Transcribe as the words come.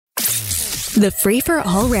The Free for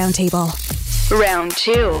All Roundtable. Round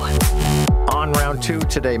 2. On round 2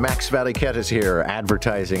 today, Max Valiquette is here,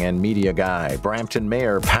 advertising and media guy. Brampton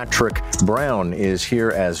Mayor Patrick Brown is here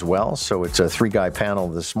as well. So it's a 3-guy panel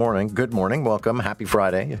this morning. Good morning. Welcome. Happy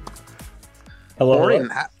Friday. Hello. Morning.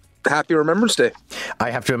 Happy Remembrance Day.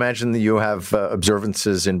 I have to imagine that you have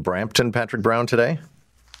observances in Brampton, Patrick Brown, today?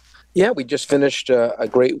 Yeah, we just finished a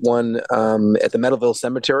great one at the Meadowville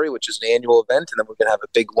Cemetery, which is an annual event, and then we're going to have a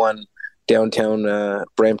big one downtown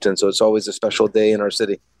Brampton. So it's always a special day in our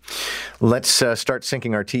city. Let's start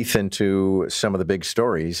sinking our teeth into some of the big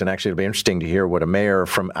stories. And actually, it'll be interesting to hear what a mayor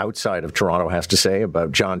from outside of Toronto has to say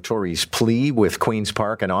about John Tory's plea with Queen's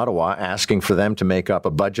Park and Ottawa, asking for them to make up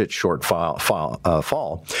a budget shortfall,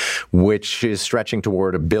 which is stretching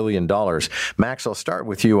toward $1 billion. Max, I'll start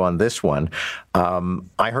with you on this one.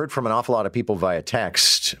 I heard from an awful lot of people via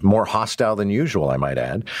text, more hostile than usual, I might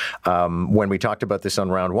add, when we talked about this on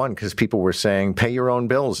round 1, because people were saying, pay your own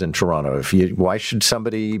bills in Toronto. Why should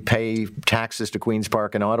somebody pay taxes to Queen's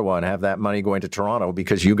Park and Ottawa and have that money going to Toronto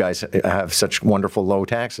because you guys have such wonderful low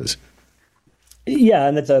taxes? Yeah,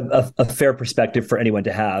 and that's a fair perspective for anyone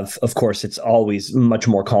to have. Of course, it's always much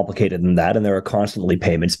more complicated than that, and there are constantly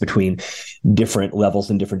payments between different levels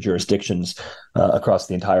and different jurisdictions across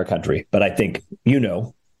the entire country. But I think,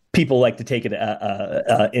 people like to take it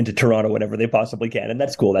into Toronto whenever they possibly can, and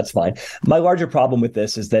that's cool. That's fine. My larger problem with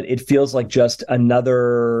this is that it feels like just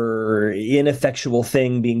another ineffectual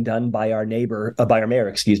thing being done by our mayor,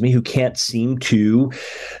 who can't seem to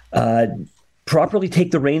properly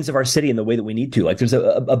take the reins of our city in the way that we need to. Like, there's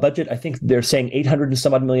a budget, I think they're saying $800 and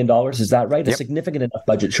some odd million. Is that right? Yep. A significant enough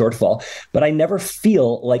budget shortfall. But I never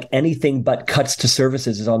feel like anything but cuts to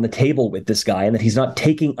services is on the table with this guy, and that he's not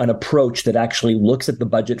taking an approach that actually looks at the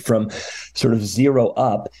budget from sort of zero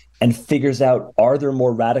up and figures out, are there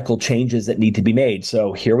more radical changes that need to be made?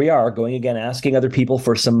 So here we are going again, asking other people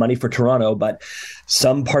for some money for Toronto, but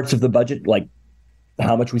some parts of the budget, like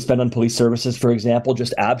how much we spend on police services, for example,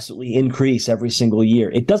 just absolutely increase every single year.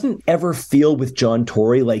 It doesn't ever feel with John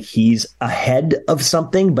Tory like he's ahead of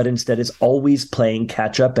something, but instead is always playing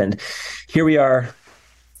catch up. And here we are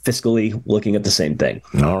fiscally looking at the same thing.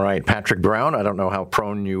 All right. Patrick Brown, I don't know how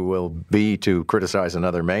prone you will be to criticize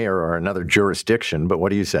another mayor or another jurisdiction, but what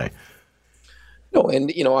do you say? No,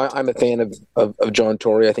 and I'm a fan of John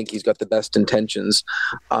Tory. I think he's got the best intentions.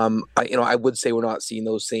 I would say we're not seeing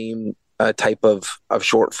those same type of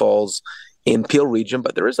shortfalls in Peel region,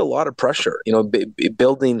 but there is a lot of pressure.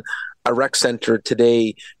 Building a rec center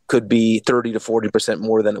today could be 30 to 40%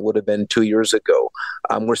 more than it would have been 2 years ago.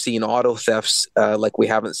 We're seeing auto thefts like we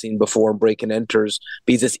haven't seen before, and break and enters,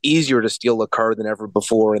 because it's easier to steal a car than ever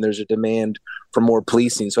before, and there's a demand for more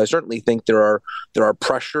policing. So I certainly think there are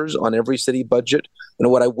pressures on every city budget.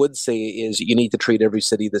 And what I would say is you need to treat every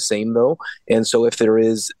city the same, though. And so if there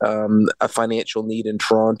is a financial need in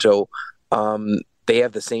Toronto, they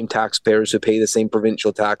have the same taxpayers who pay the same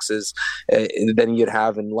provincial taxes than you'd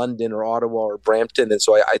have in London or Ottawa or Brampton. And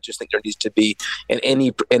so I just think there needs to be in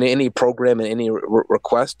any program and any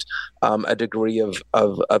request a degree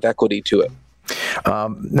of equity to it.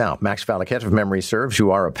 Now, Max Valiquette, if memory serves,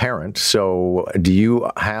 you are a parent. So do you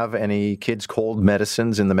have any kids' cold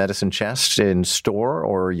medicines in the medicine chest in store,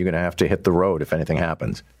 or are you going to have to hit the road if anything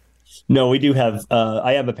happens? No, we do have,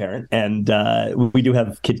 I am a parent, and we do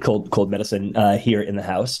have kid cold medicine here in the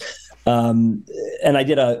house. And I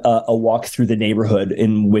did a walk through the neighborhood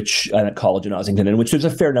in which I'm at college in Ossington, in which there's a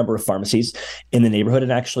fair number of pharmacies in the neighborhood.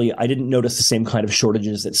 And actually, I didn't notice the same kind of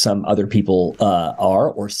shortages that some other people are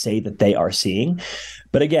or say that they are seeing.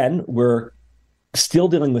 But again, we're still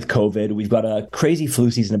dealing with COVID. We've got a crazy flu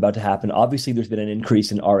season about to happen. Obviously, there's been an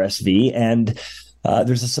increase in RSV, and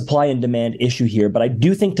there's a supply and demand issue here, but I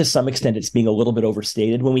do think to some extent it's being a little bit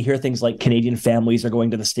overstated when we hear things like Canadian families are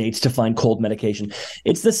going to the States to find cold medication.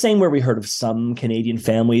 It's the same where we heard of some Canadian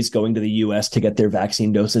families going to the U.S. to get their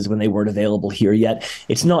vaccine doses when they weren't available here yet.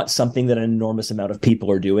 It's not something that an enormous amount of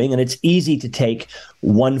people are doing, and it's easy to take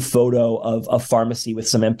one photo of a pharmacy with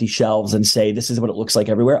some empty shelves and say, this is what it looks like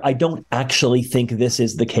everywhere. I don't actually think this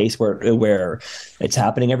is the case where it's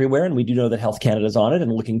happening everywhere, and we do know that Health Canada is on it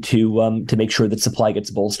and looking to make sure that supply gets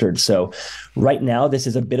bolstered. So right now, this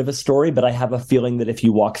is a bit of a story, but I have a feeling that if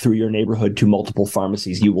you walk through your neighborhood to multiple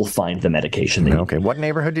pharmacies, you will find the medication there. Okay. What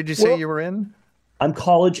neighborhood did you say you were in? I'm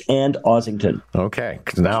College and Ossington. Okay.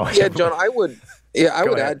 Now, yeah, John, I would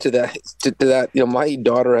add to that. My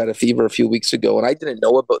daughter had a fever a few weeks ago, and I didn't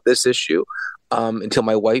know about this issue until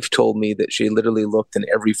my wife told me that she literally looked in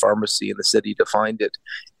every pharmacy in the city to find it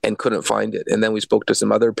and couldn't find it. And then we spoke to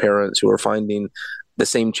some other parents who were finding the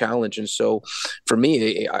same challenge. And so for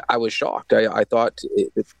me, I was shocked. I thought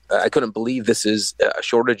I couldn't believe this is a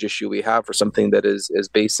shortage issue we have for something that is as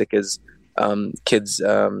basic as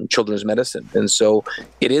children's medicine. And so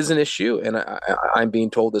it is an issue, and I'm being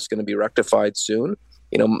told it's going to be rectified soon.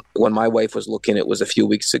 When my wife was looking, it was a few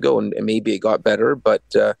weeks ago, and maybe it got better, but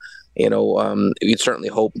we'd certainly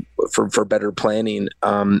hope for better planning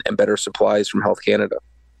and better supplies from Health Canada.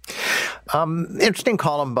 Interesting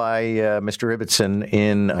column by Mr. Ibbotson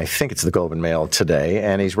in, I think it's the Globe and Mail today,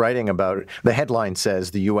 and he's writing about, the headline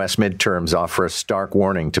says, the U.S. midterms offer a stark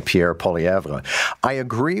warning to Pierre Poilievre. I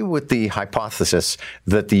agree with the hypothesis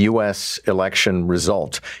that the U.S. election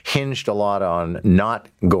result hinged a lot on not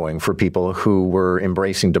going for people who were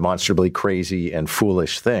embracing demonstrably crazy and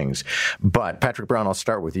foolish things. But, Patrick Brown, I'll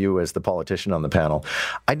start with you as the politician on the panel.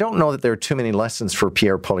 I don't know that there are too many lessons for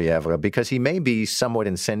Pierre Poilievre, because he may be somewhat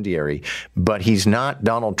incendiary, but he's not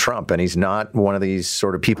Donald Trump, and he's not one of these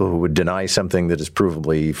sort of people who would deny something that is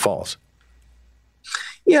provably false.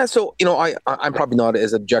 Yeah, so, I'm probably not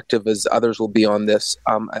as objective as others will be on this.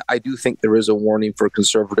 I do think there is a warning for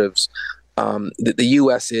conservatives. The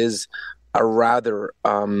U.S. is a rather,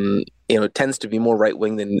 tends to be more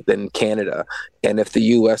right-wing than Canada. And if the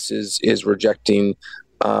U.S. is rejecting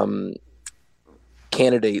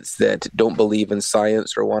candidates that don't believe in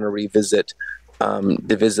science or want to revisit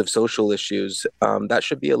divisive social issues, that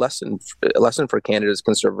should be a lesson for Canada's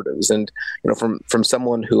conservatives. And from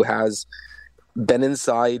someone who has been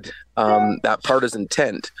inside that partisan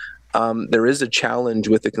tent, there is a challenge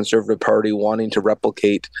with the Conservative Party wanting to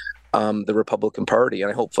replicate the Republican Party,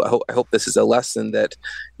 and I hope this is a lesson that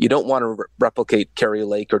you don't want to replicate Kerry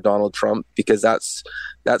Lake or Donald Trump, because that's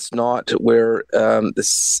not where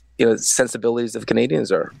the sensibilities of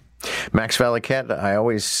Canadians are. Max Valiquette,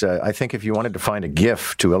 I think if you wanted to find a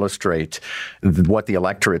GIF to illustrate what the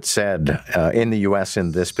electorate said in the U.S.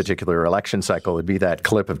 in this particular election cycle, it'd be that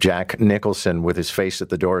clip of Jack Nicholson with his face at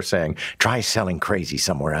the door saying, "Try selling crazy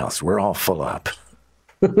somewhere else. We're all full up."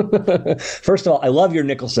 First of all, I love your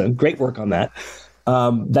Nicholson. Great work on that.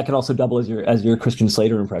 That can also double as your Christian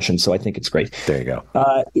Slater impression, so I think it's great. There you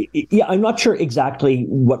go. I'm not sure exactly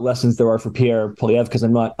what lessons there are for Pierre Poilievre, because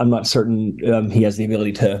I'm not certain he has the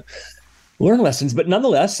ability to learn lessons. But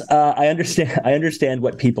nonetheless, I understand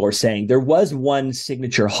what people are saying. There was one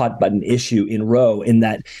signature hot button issue in Roe, in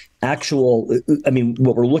that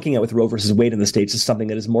what we're looking at with Roe versus Wade in the States is something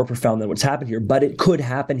that is more profound than what's happened here, but it could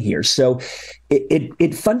happen here. So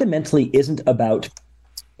it fundamentally isn't about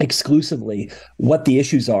exclusively what the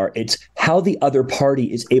issues are. It's how the other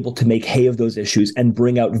party is able to make hay of those issues and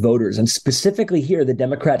bring out voters. And specifically here, the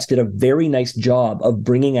Democrats did a very nice job of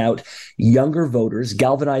bringing out younger voters,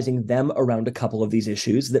 galvanizing them around a couple of these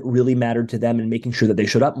issues that really mattered to them and making sure that they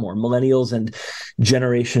showed up more. Millennials and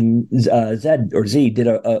Generation Z did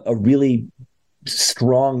a really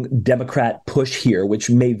strong Democrat push here, which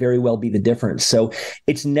may very well be the difference. So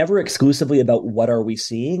it's never exclusively about what are we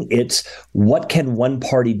seeing. It's what can one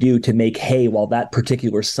party do to make hay while that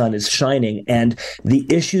particular sun is shining. And the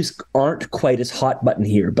issues aren't quite as hot button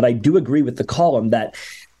here. But I do agree with the column that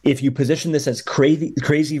if you position this as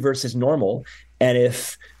crazy versus normal, and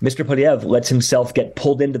if Mr. Poilievre lets himself get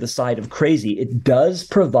pulled into the side of crazy, it does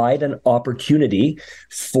provide an opportunity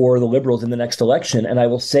for the Liberals in the next election. And I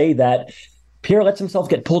will say that Pierre lets himself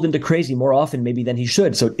get pulled into crazy more often maybe than he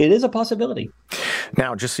should. So it is a possibility.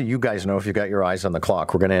 Now, just so you guys know, if you've got your eyes on the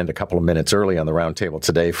clock, we're going to end a couple of minutes early on the roundtable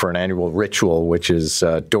today for an annual ritual, which is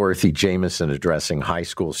Dorothy Jameson addressing high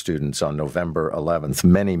school students on November 11th,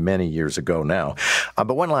 many, many years ago now.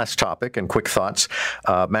 But one last topic and quick thoughts.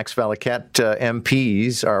 Max Valiquette,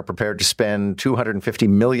 MPs are prepared to spend $250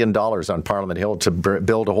 million on Parliament Hill to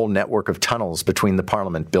build a whole network of tunnels between the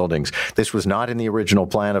Parliament buildings. This was not in the original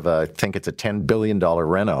plan of, I think it's a $10 billion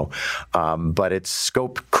reno, but it's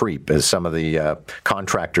scope creep, as some of the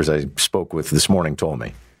contractors I spoke with this morning told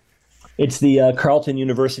me. It's the Carleton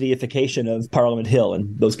University-ification of Parliament Hill,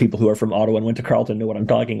 and those people who are from Ottawa and went to Carleton know what I'm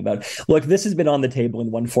talking about. Look, this has been on the table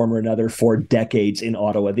in one form or another for decades in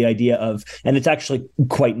Ottawa, the idea of, and it's actually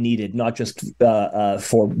quite needed, not just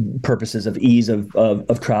for purposes of ease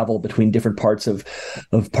of travel between different parts of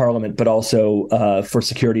Parliament, but also for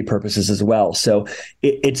security purposes as well. So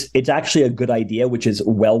it's actually a good idea, which is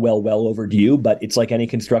well overdue, but it's like any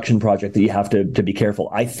construction project that you have to be careful.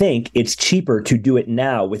 I think it's cheaper to do it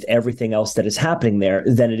now with everything else that is happening there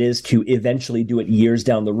than it is to eventually do it years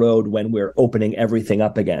down the road when we're opening everything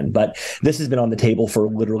up again. But this has been on the table for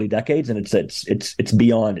literally decades, and it's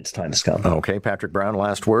beyond its time has come. Okay, Patrick Brown,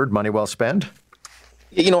 last word. Money well spent?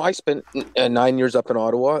 I spent 9 years up in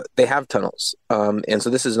Ottawa. They have tunnels. And so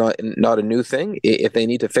this is not a new thing. If they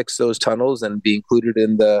need to fix those tunnels and be included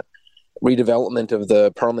in the redevelopment of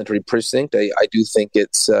the parliamentary precinct, I do think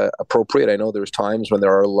it's appropriate. I know there's times when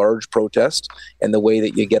there are large protests, and the way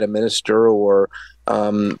that you get a minister or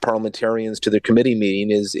parliamentarians to their committee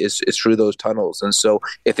meeting is through those tunnels. And so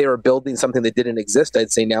if they were building something that didn't exist,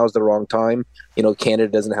 I'd say now is the wrong time.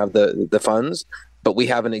 Canada doesn't have the funds, but we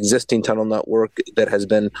have an existing tunnel network that has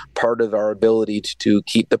been part of our ability to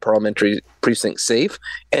keep the parliamentary precinct safe.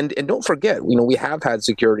 And don't forget, we have had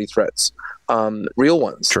security threats, real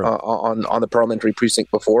ones, on the parliamentary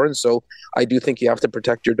precinct before. And so I do think you have to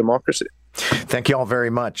protect your democracy. Thank you all very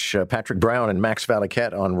much. Patrick Brown and Max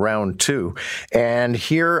Valiquette on round 2. And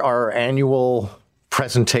here our annual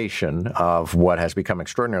presentation of what has become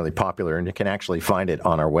extraordinarily popular, and you can actually find it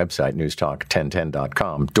on our website,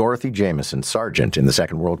 newstalk1010.com. Dorothy Jameson, Sergeant in the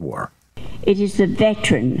Second World War. It is the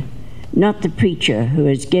veteran, not the preacher, who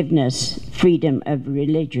has given us freedom of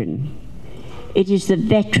religion. It is the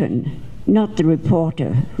veteran, not the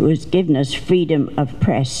reporter, who has given us freedom of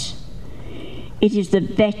press. It is the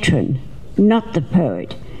veteran, not the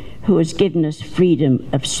poet, who has given us freedom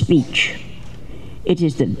of speech. It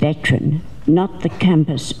is the veteran, not the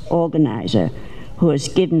campus organizer, who has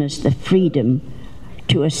given us the freedom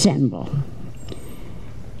to assemble.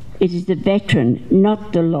 It is the veteran,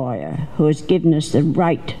 not the lawyer, who has given us the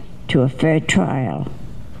right to a fair trial.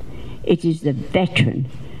 It is the veteran,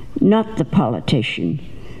 not the politician,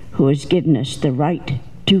 who has given us the right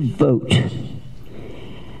to vote.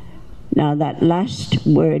 Now, that last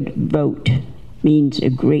word, vote, means a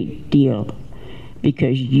great deal,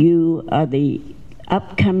 because you are the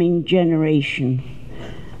upcoming generation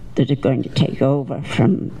that are going to take over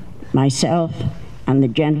from myself and the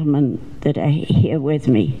gentlemen that are here with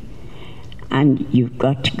me. And you've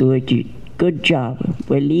got to do a good job.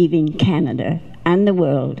 We're leaving Canada and the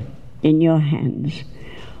world in your hands.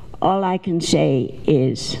 All I can say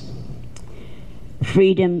is,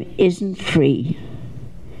 freedom isn't free.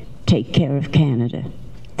 Take care of Canada.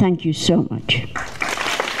 Thank you so much.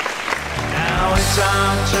 Now it's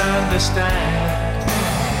our turn to stand.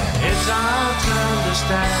 It's our turn to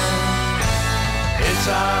stand. It's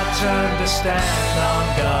our turn to stand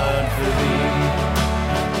on guard for thee.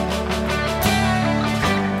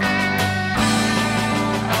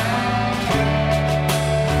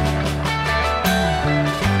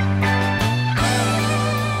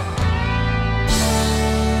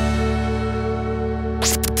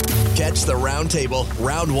 Catch the Roundtable,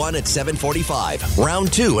 Round 1 at 7:45,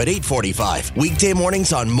 Round 2 at 8:45. Weekday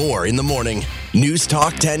mornings on More in the Morning. News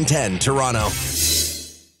Talk 1010, Toronto.